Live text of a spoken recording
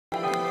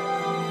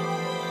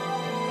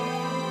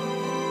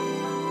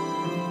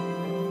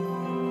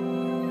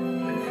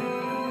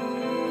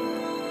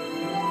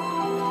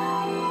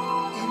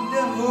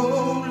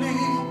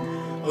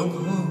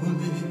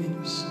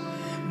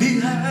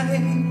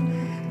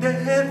behind the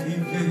heavy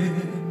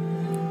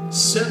veil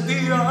set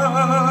the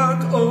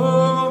ark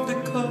of the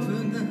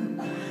covenant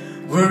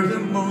where the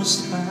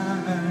Most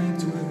High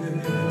dwells.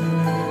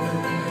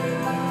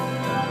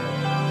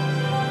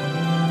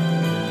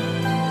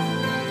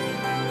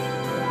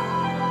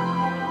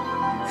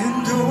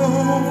 And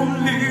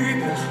only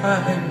the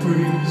high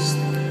priest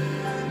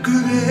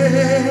could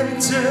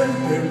enter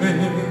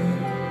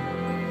therein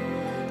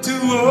to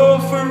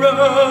offer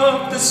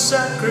up the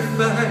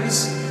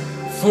sacrifice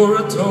for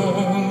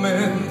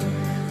atonement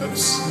of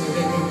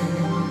sin.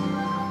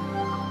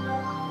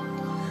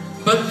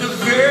 But the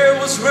veil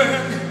was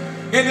rent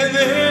in an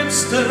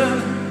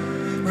instant,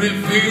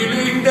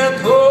 revealing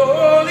that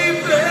holy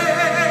place.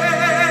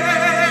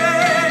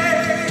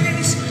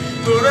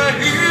 For I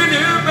hear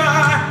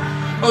nearby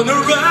on the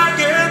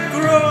rugged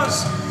cross,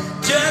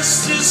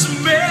 justice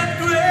met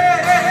grace.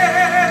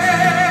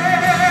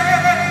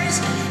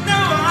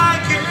 Now I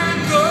can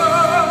go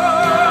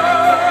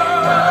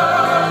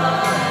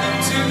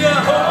into the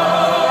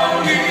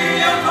Holy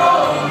of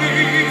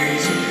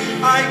Holies.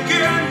 I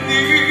can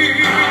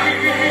kneel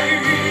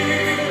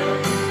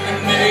and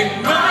make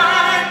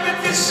my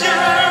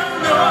petition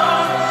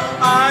known.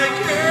 I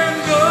can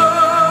go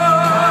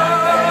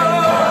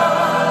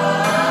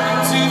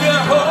into the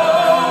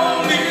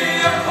Holy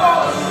of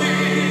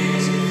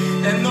Holies.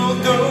 And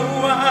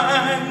although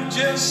I'm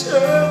just a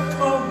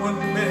common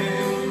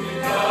man,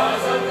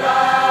 because of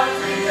God's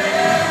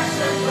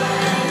redemption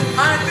plan, I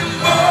can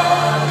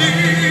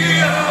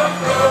boldly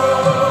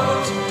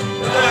approach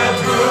the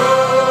throne.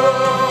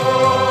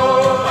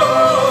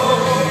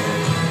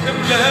 The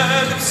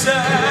blood of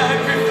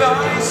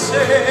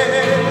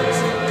sacrifices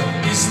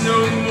is no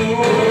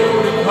more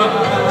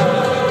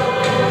required,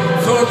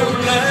 for the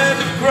blood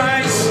of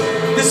Christ,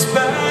 the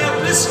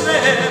spotless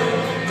Lamb,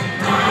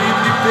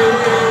 deeply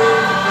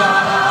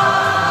purified.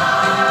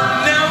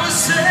 Now a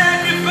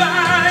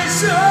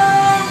sacrifice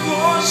of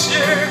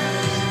worship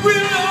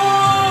will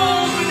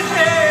open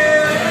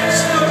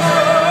heaven's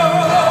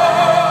door,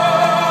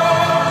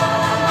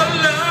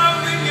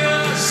 allowing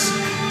us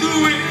to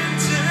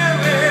enter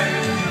in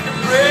the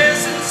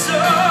presence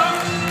of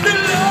the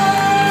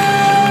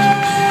Lord.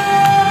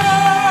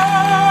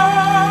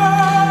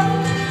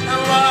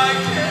 Now I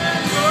can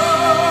go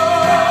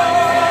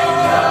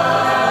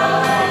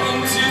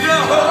into the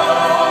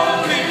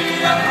Holy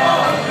of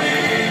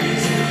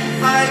Holies.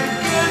 I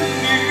can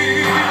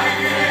kneel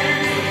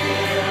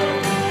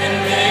and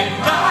make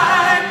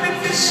my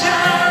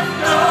petition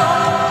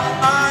known.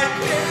 I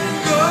can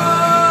go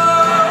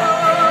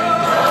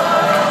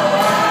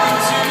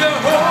into the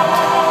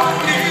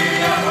Holy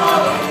of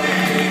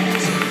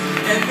Holies.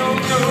 And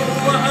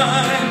although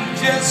I'm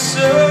just a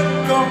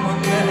common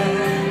man,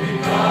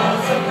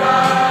 because of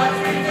God's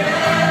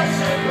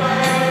redemption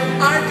plan,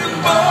 I can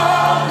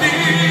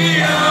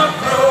boldly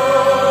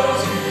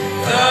approach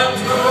the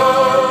throne.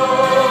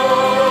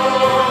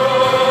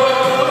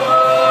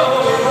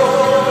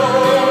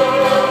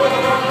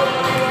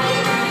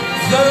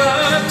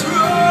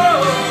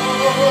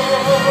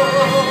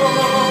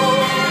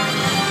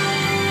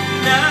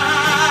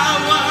 Now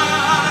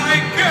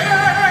I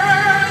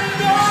can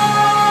go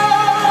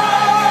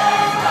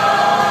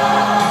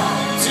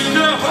to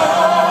the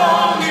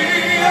Holy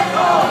of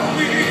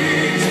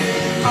Holies.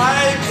 I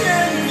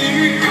can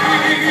kneel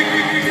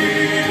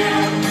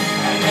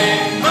and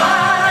make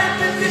my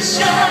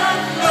petition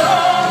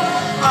known.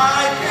 I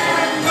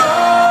can go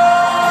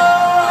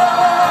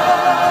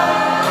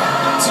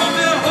to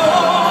the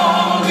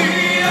Holy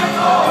of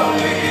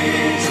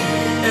Holies.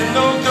 And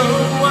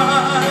although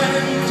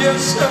I'm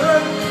just a